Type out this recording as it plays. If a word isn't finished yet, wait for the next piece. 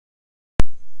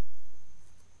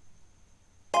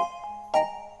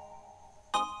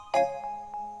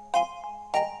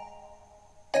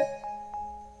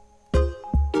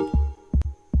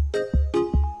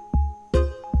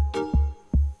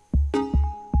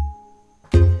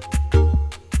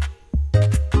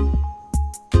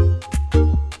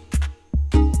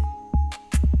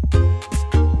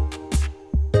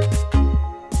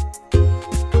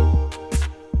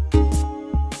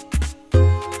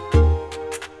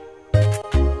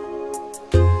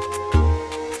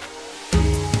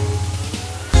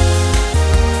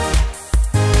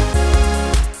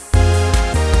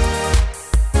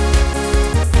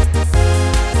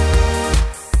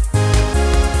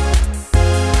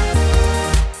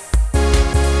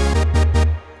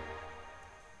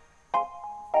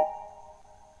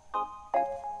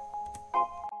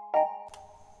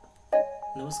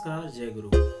Namaskar, Jai Guru.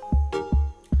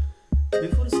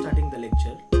 Before starting the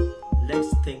lecture,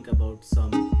 let's think about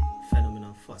some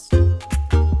phenomena first.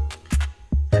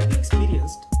 Have you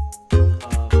experienced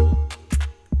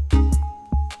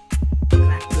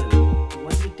crackle when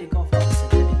we take off our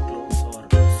synthetic clothes or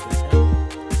sweater,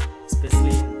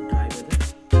 especially in dry weather?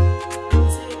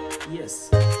 Say yes.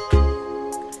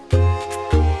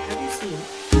 Have you seen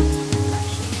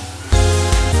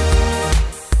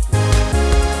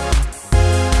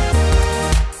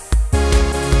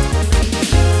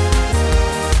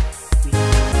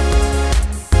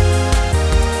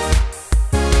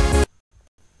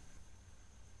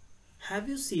Have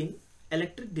you seen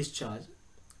electric discharge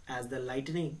as the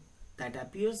lightning that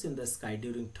appears in the sky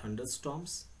during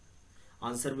thunderstorms?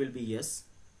 Answer will be yes,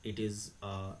 it is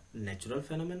a natural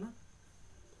phenomenon.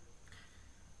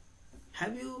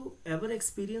 Have you ever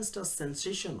experienced a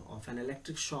sensation of an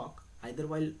electric shock either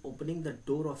while opening the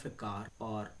door of a car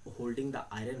or holding the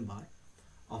iron bar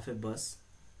of a bus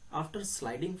after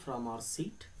sliding from our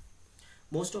seat?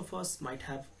 Most of us might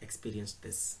have experienced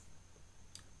this.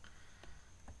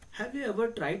 Have you ever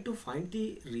tried to find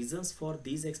the reasons for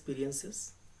these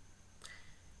experiences?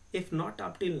 If not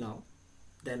up till now,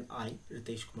 then I,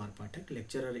 Ritesh Kumar Pathak,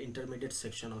 lecturer intermediate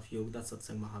section of Yogoda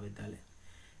Satsanga Mahavidyalaya,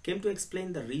 came to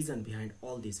explain the reason behind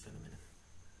all these phenomena.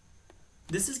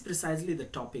 This is precisely the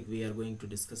topic we are going to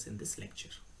discuss in this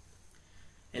lecture: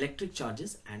 electric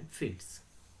charges and fields.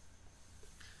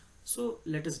 So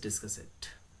let us discuss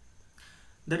it.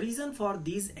 The reason for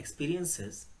these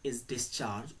experiences is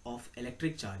discharge of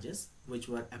electric charges which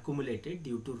were accumulated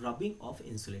due to rubbing of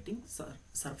insulating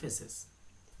surfaces.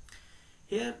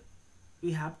 Here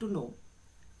we have to know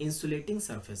insulating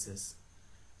surfaces,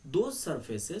 those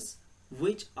surfaces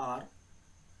which are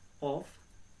of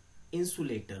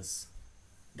insulators.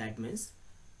 That means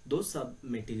those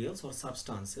materials or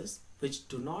substances which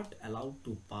do not allow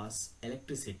to pass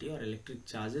electricity or electric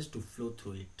charges to flow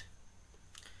through it.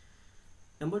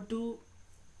 Number 2,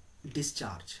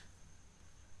 discharge.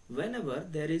 Whenever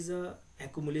there is a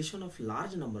accumulation of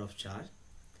large number of charge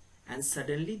and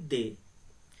suddenly they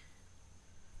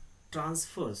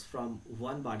transfers from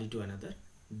one body to another,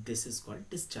 this is called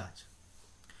discharge.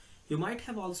 You might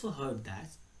have also heard that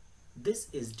this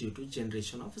is due to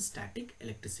generation of static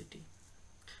electricity.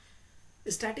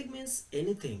 Static means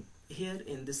anything. Here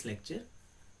in this lecture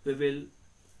we will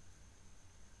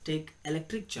take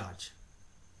electric charge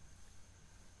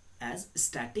as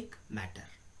static matter.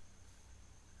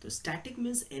 So static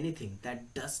means anything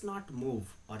that does not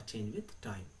move or change with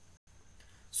time.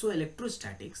 So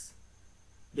electrostatics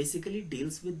basically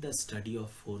deals with the study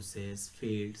of forces,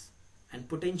 fields and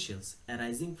potentials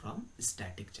arising from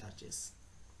static charges.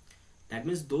 That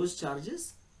means those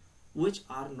charges which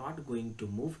are not going to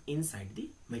move inside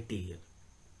the material,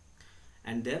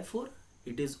 and therefore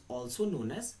it is also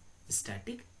known as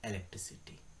static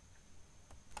electricity.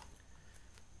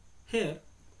 Here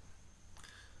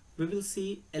we will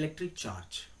see electric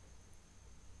charge.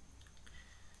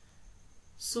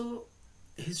 So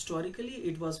historically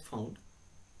it was found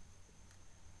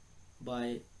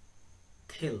by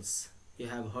Thales. You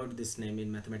have heard this name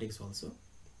in mathematics also,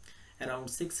 around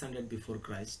 600 before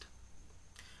Christ,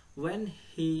 when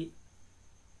he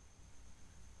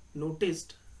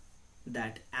noticed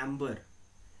that amber,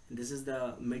 this is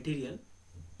the material,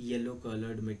 yellow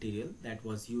colored material that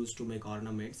was used to make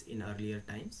ornaments in earlier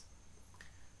times,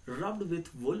 rubbed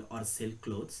with wool or silk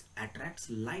clothes attracts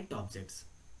light objects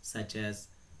such as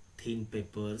thin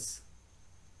papers,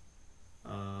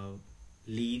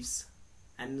 leaves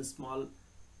and small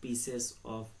pieces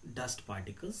of dust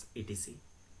particles, etc.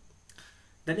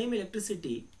 The name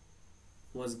electricity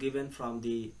was given from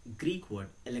the Greek word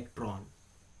electron.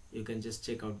 You can just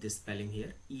check out this spelling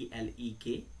here,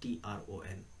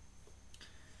 E-L-E-K-T-R-O-N.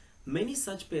 Many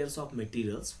such pairs of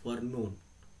materials were known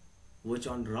which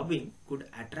on rubbing could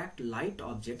attract light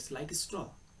objects like straw,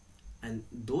 and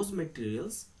those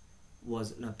materials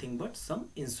was nothing but some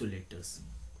insulators.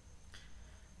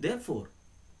 Therefore,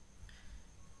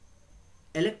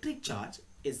 electric charge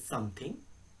is something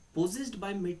possessed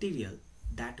by material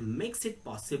that makes it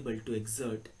possible to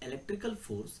exert electrical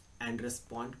force and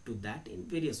respond to that in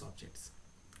various objects.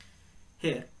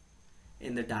 Here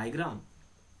in the diagram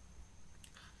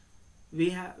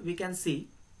we can see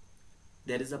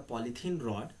there is a polythene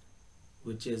rod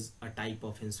which is a type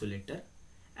of insulator,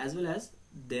 as well as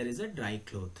there is a dry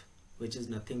cloth which is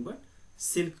nothing but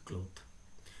silk cloth.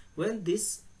 When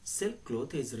this silk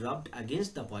cloth is rubbed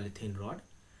against the polythene rod,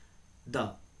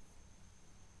 the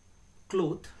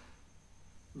cloth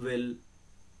will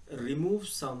remove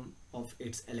some of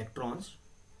its electrons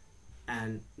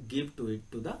and give to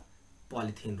it to the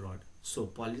polythene rod. So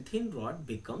polythene rod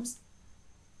becomes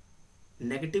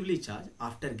negatively charged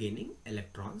after gaining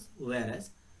electrons,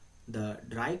 whereas the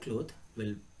dry cloth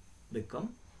will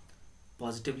become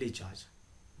positively charged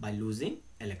by losing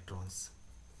electrons.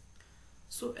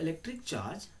 So electric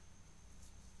charge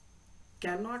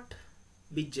cannot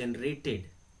be generated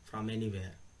from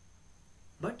anywhere,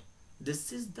 but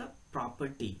this is the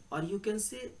property, or you can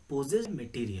say possessed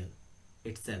material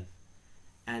itself,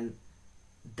 and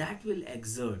that will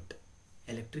exert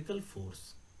electrical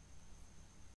force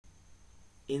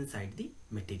inside the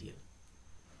material.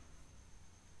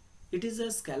 It is a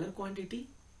scalar quantity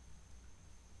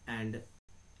and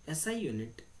SI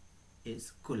unit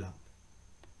is coulomb.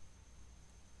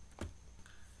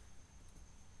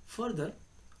 Further,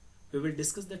 we will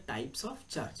discuss the types of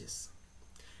charges.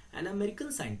 An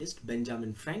American scientist,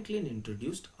 Benjamin Franklin,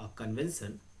 introduced a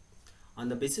convention on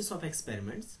the basis of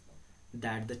experiments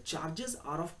that the charges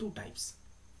are of two types.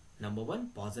 Number one,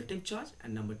 positive charge,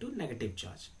 and number two, negative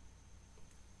charge.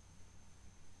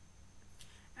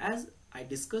 As I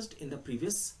discussed in the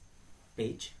previous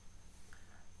page,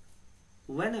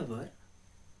 whenever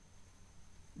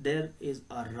there is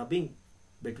a rubbing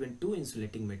between two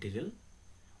insulating material,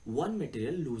 one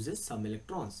material loses some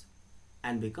electrons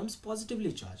and becomes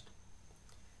positively charged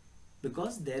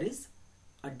because there is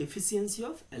a deficiency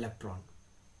of electron,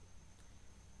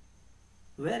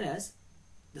 whereas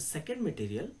the second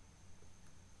material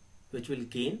which will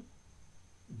gain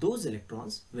those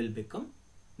electrons will become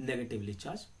negatively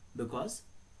charged because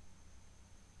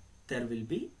there will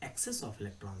be excess of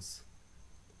electrons.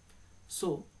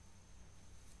 So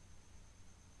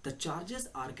the charges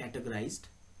are categorized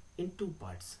in two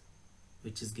parts,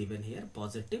 which is given here,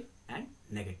 positive and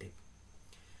negative.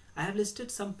 I have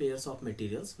listed some pairs of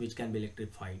materials which can be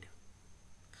electrified.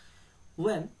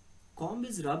 When comb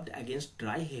is rubbed against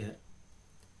dry hair,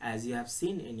 as you have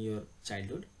seen in your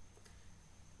childhood,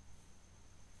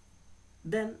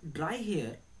 then dry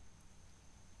hair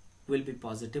will be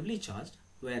positively charged,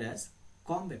 whereas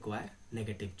comb acquire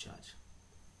negative charge.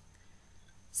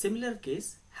 Similar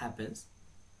case happens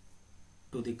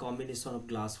to the combination of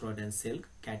glass rod and silk,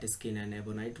 cat skin and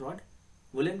ebonite rod,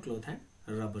 woolen cloth and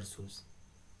rubber shoes,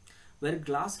 where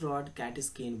glass rod, cat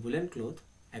skin, woolen cloth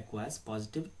acquires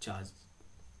positive charge,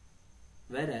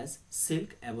 whereas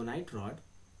silk, ebonite rod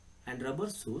and rubber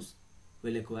shoes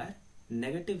will acquire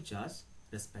negative charge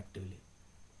respectively.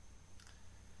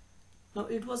 Now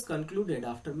it was concluded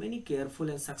after many careful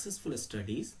and successful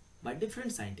studies by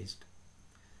different scientists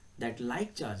that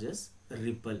like charges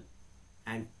repel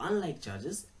and unlike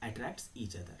charges attracts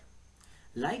each other.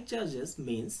 Like charges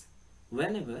means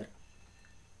whenever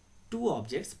two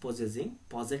objects possessing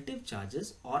positive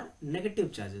charges or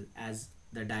negative charges, as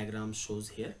the diagram shows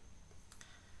here,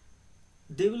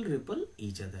 they will repel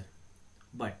each other.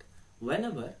 But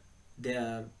whenever there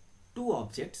are two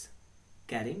objects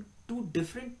carrying two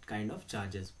different kind of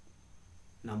charges,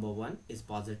 number one is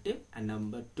positive and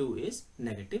number two is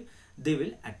negative, they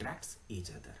will attract each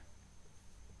other.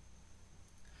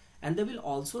 And they will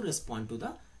also respond to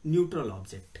the neutral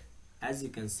object, as you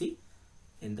can see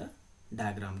in the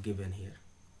diagram given here.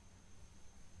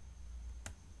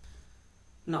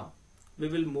 Now we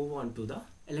will move on to the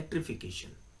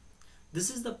electrification. This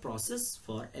is the process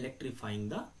for electrifying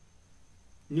the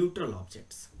neutral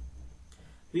objects.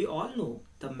 We all know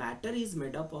the matter is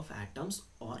made up of atoms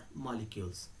or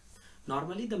molecules.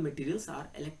 Normally the materials are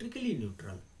electrically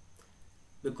neutral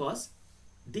because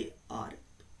they are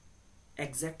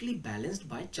exactly balanced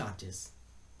by charges.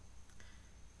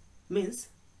 Means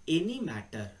any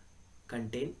matter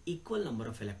contain equal number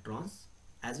of electrons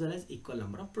as well as equal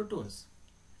number of protons,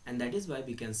 and that is why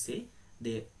we can say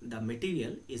the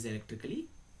material is electrically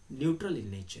neutral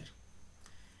in nature.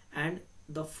 And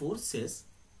the forces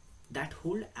that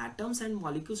hold atoms and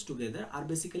molecules together are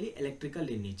basically electrical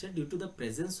in nature due to the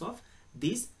presence of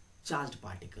these charged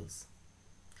particles.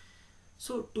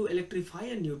 So to electrify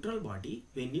a neutral body,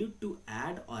 we need to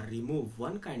add or remove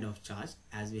one kind of charge,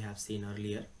 as we have seen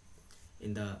earlier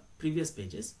in the previous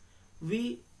pages.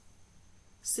 We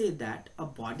say that a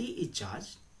body is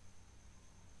charged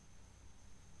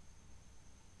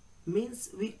means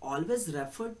we always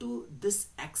refer to this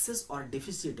excess or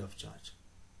deficit of charge.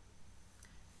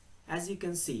 As you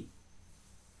can see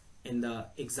in the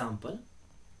example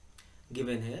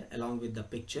given here along with the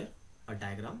picture or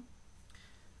diagram,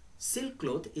 silk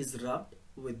cloth is rubbed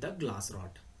with the glass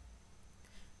rod.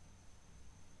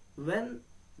 When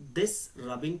this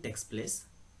rubbing takes place,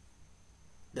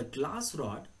 the glass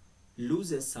rod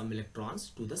loses some electrons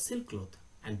to the silk cloth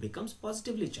and becomes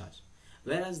positively charged,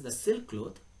 whereas the silk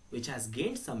cloth, which has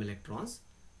gained some electrons,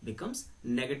 becomes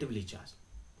negatively charged.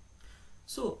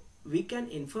 So we can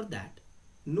infer that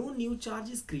no new charge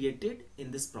is created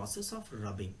in this process of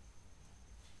rubbing.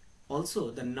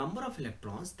 Also, the number of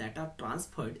electrons that are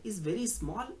transferred is very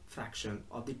small fraction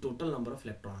of the total number of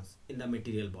electrons in the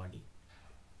material body.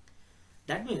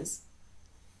 That means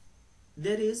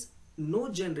there is no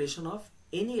generation of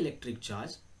any electric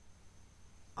charge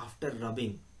after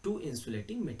rubbing two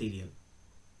insulating material.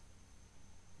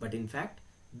 But in fact,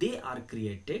 they are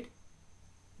created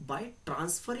by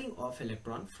transferring of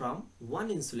electron from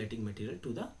one insulating material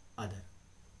to the other.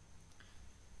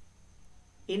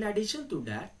 In addition to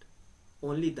that,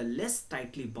 only the less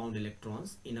tightly bound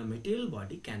electrons in a material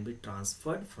body can be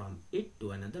transferred from it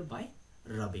to another by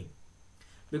rubbing.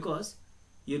 Because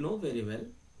you know very well,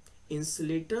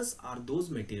 insulators are those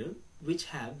materials which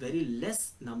have very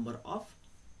less number of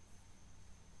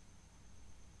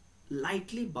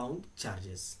lightly bound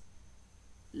charges,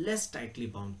 less tightly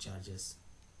bound charges.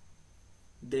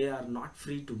 They are not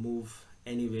free to move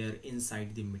anywhere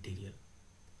inside the material.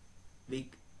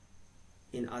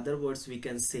 In other words, we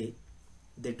can say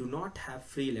they do not have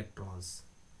free electrons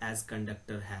as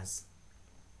conductor has.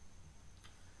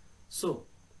 So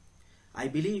I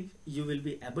believe you will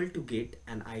be able to get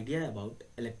an idea about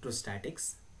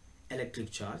electrostatics,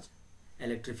 electric charge,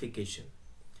 electrification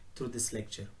through this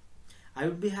lecture. I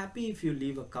would be happy if you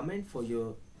leave a comment for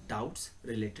your doubts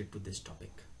related to this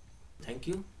topic. Thank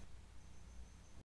you.